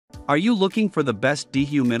Are you looking for the best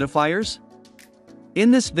dehumidifiers? In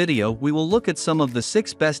this video we will look at some of the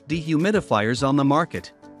 6 best dehumidifiers on the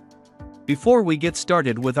market. Before we get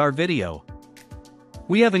started with our video,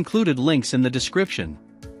 we have included links in the description,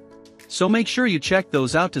 so make sure you check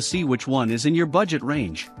those out to see which one is in your budget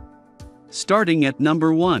range. Starting at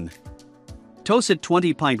number 1. tosot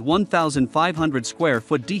 20-pint 1500 square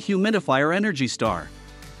foot dehumidifier Energy Star.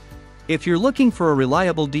 If you're looking for a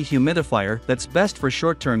reliable dehumidifier that's best for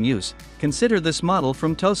short-term use, consider this model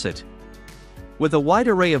from tosot. With a wide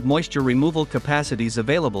array of moisture removal capacities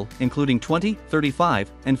available, including 20,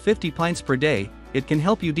 35, and 50 pints per day, it can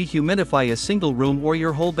help you dehumidify a single room or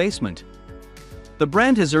your whole basement. The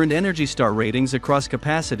brand has earned Energy Star ratings across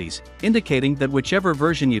capacities, indicating that whichever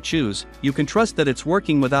version you choose, you can trust that it's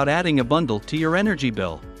working without adding a bundle to your energy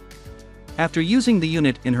bill. After using the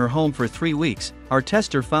unit in her home for 3 weeks, our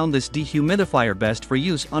tester found this dehumidifier best for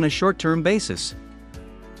use on a short-term basis.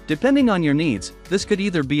 Depending on your needs, this could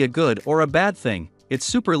either be a good or a bad thing. It's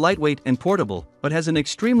super lightweight and portable, but has an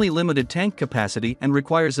extremely limited tank capacity and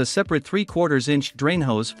requires a separate 3/4-inch drain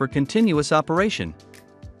hose for continuous operation.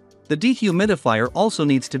 The dehumidifier also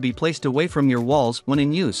needs to be placed away from your walls when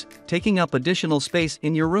in use, taking up additional space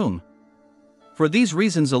in your room. For these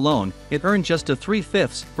reasons alone, it earned just a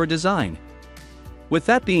 3/5 for design. With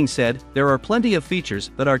that being said, there are plenty of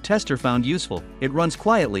features that our tester found useful. It runs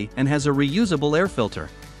quietly and has a reusable air filter.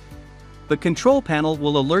 The control panel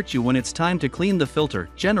will alert you when it's time to clean the filter,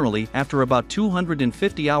 generally after about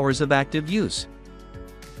 250 hours of active use.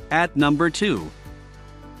 At number 2.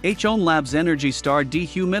 housekeeping Energy Star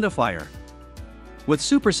Dehumidifier. With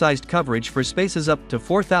supersized coverage for spaces up to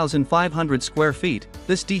 4,500 square feet,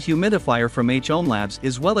 this dehumidifier from housekeeping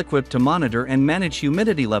is well equipped to monitor and manage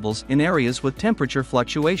humidity levels in areas with temperature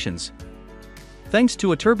fluctuations. Thanks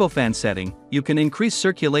to a turbofan setting, you can increase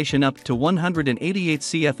circulation up to 188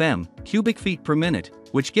 cfm, cubic feet per minute,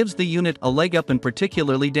 which gives the unit a leg up in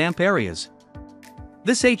particularly damp areas.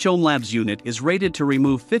 This housekeeping unit is rated to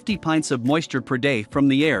remove 50 pints of moisture per day from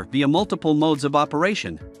the air via multiple modes of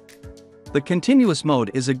operation. The continuous mode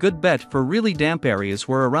is a good bet for really damp areas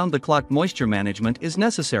where around-the-clock moisture management is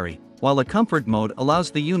necessary, while a comfort mode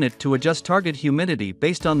allows the unit to adjust target humidity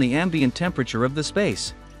based on the ambient temperature of the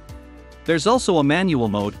space. There's also a manual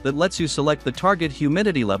mode that lets you select the target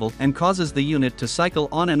humidity level and causes the unit to cycle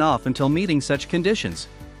on and off until meeting such conditions.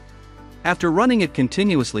 After running it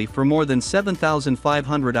continuously for more than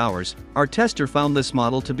 7,500 hours, our tester found this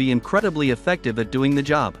model to be incredibly effective at doing the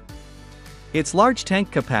job. Its large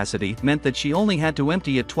tank capacity meant that she only had to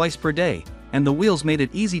empty it twice per day, and the wheels made it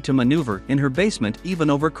easy to maneuver in her basement even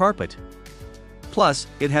over carpet. Plus,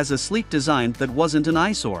 it has a sleek design that wasn't an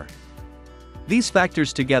eyesore. These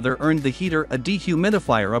factors together earned the heater a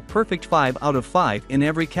dehumidifier a perfect 5 out of 5 in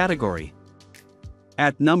every category.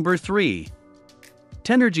 At number 3.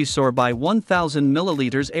 Energy Star by 1000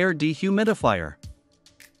 ml Air Dehumidifier.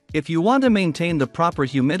 If you want to maintain the proper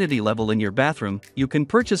humidity level in your bathroom, you can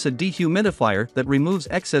purchase a dehumidifier that removes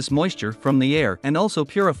excess moisture from the air and also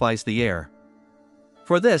purifies the air.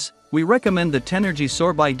 For this, we recommend the Energy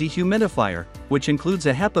Star Dehumidifier, which includes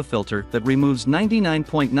a HEPA filter that removes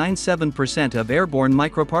 99.97% of airborne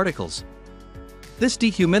microparticles. This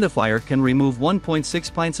dehumidifier can remove 1.6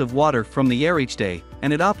 pints of water from the air each day,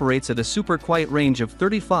 and it operates at a super quiet range of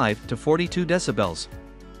 35 to 42 decibels.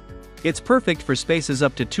 It's perfect for spaces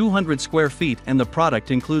up to 200 square feet, and the product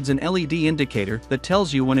includes an LED indicator that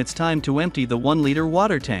tells you when it's time to empty the 1-liter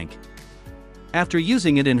water tank. After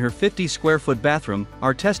using it in her 50 square foot bathroom,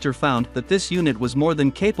 our tester found that this unit was more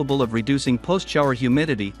than capable of reducing post-shower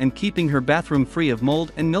humidity and keeping her bathroom free of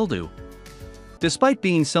mold and mildew. Despite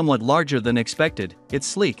being somewhat larger than expected, its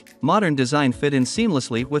sleek, modern design fit in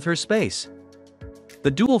seamlessly with her space. The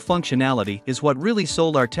dual functionality is what really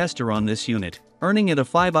sold our tester on this unit, earning it a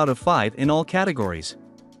 5 out of 5 in all categories.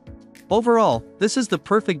 Overall, this is the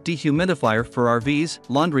perfect dehumidifier for RVs,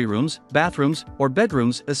 laundry rooms, bathrooms, or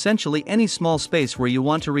bedrooms, essentially any small space where you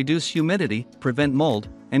want to reduce humidity, prevent mold,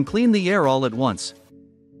 and clean the air all at once.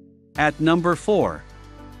 At number 4.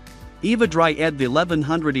 ivadry ED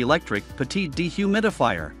 1100 Electric Petite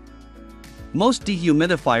Dehumidifier. Most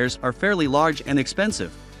dehumidifiers are fairly large and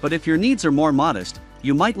expensive, but if your needs are more modest,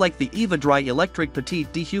 you might like the ivadry Electric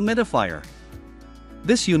Petite Dehumidifier.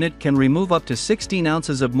 This unit can remove up to 16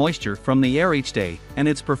 ounces of moisture from the air each day, and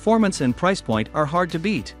its performance and price point are hard to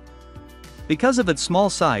beat. Because of its small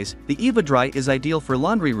size, the ivadry is ideal for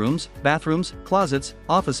laundry rooms, bathrooms, closets,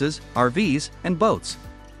 offices, RVs, and boats.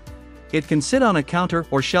 It can sit on a counter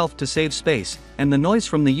or shelf to save space, and the noise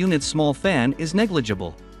from the unit's small fan is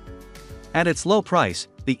negligible. At its low price,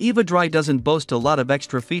 The ivadry doesn't boast a lot of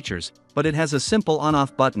extra features, but it has a simple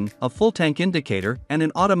on-off button, a full tank indicator, and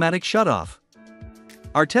an automatic shut-off.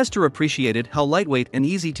 Our tester appreciated how lightweight and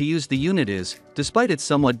easy to use the unit is. Despite its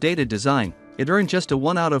somewhat dated design, it earned just a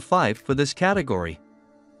 1 out of 5 for this category.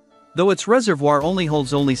 Though its reservoir only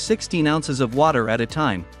holds 16 ounces of water at a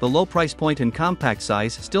time, the low price point and compact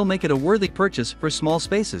size still make it a worthy purchase for small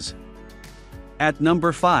spaces. At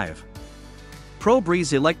number 5.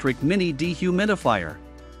 ProBreeze Electric Mini Dehumidifier.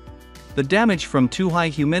 The damage from too high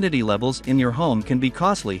humidity levels in your home can be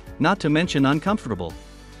costly, not to mention uncomfortable.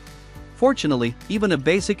 Fortunately, even a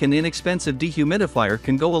basic and inexpensive dehumidifier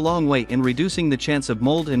can go a long way in reducing the chance of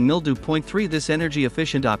mold and mildew. 3. This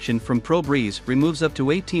energy-efficient option from ProBreeze removes up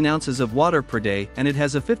to 18 ounces of water per day, and it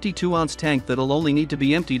has a 52-ounce tank that'll only need to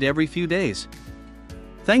be emptied every few days.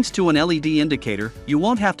 Thanks to an LED indicator, you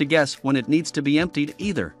won't have to guess when it needs to be emptied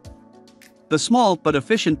either. The small but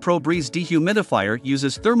efficient ProBreeze dehumidifier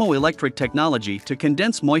uses thermoelectric technology to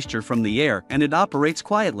condense moisture from the air, and it operates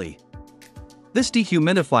quietly. This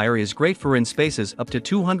dehumidifier is great for in spaces up to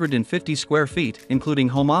 250 square feet, including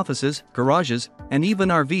home offices, garages, and even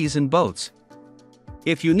RVs and boats.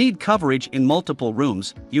 If you need coverage in multiple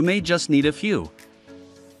rooms, you may just need a few.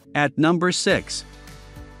 At number 6.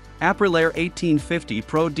 Aprilaire 1850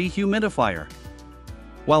 Pro Dehumidifier.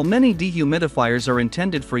 While many dehumidifiers are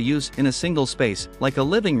intended for use in a single space, like a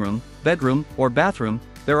living room, bedroom, or bathroom,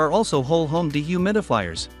 there are also whole home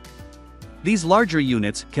dehumidifiers. These larger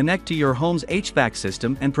units connect to your home's HVAC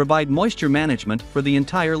system and provide moisture management for the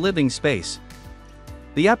entire living space.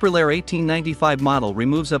 The Aprilaire 1895 model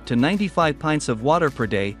removes up to 95 pints of water per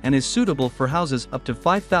day and is suitable for houses up to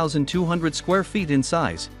 5,200 square feet in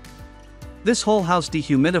size. This whole house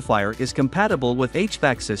dehumidifier is compatible with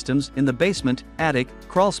HVAC systems in the basement, attic,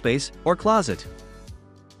 crawlspace, or closet.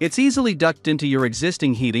 It's easily ducted into your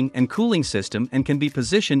existing heating and cooling system and can be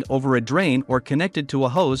positioned over a drain or connected to a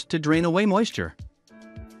hose to drain away moisture.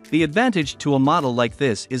 The advantage to a model like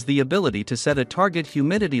this is the ability to set a target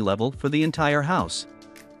humidity level for the entire house.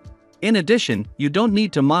 In addition, you don't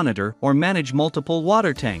need to monitor or manage multiple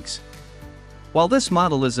water tanks. While this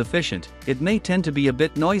model is efficient, it may tend to be a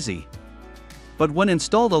bit noisy. But when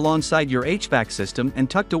installed alongside your HVAC system and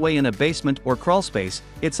tucked away in a basement or crawlspace,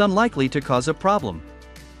 it's unlikely to cause a problem.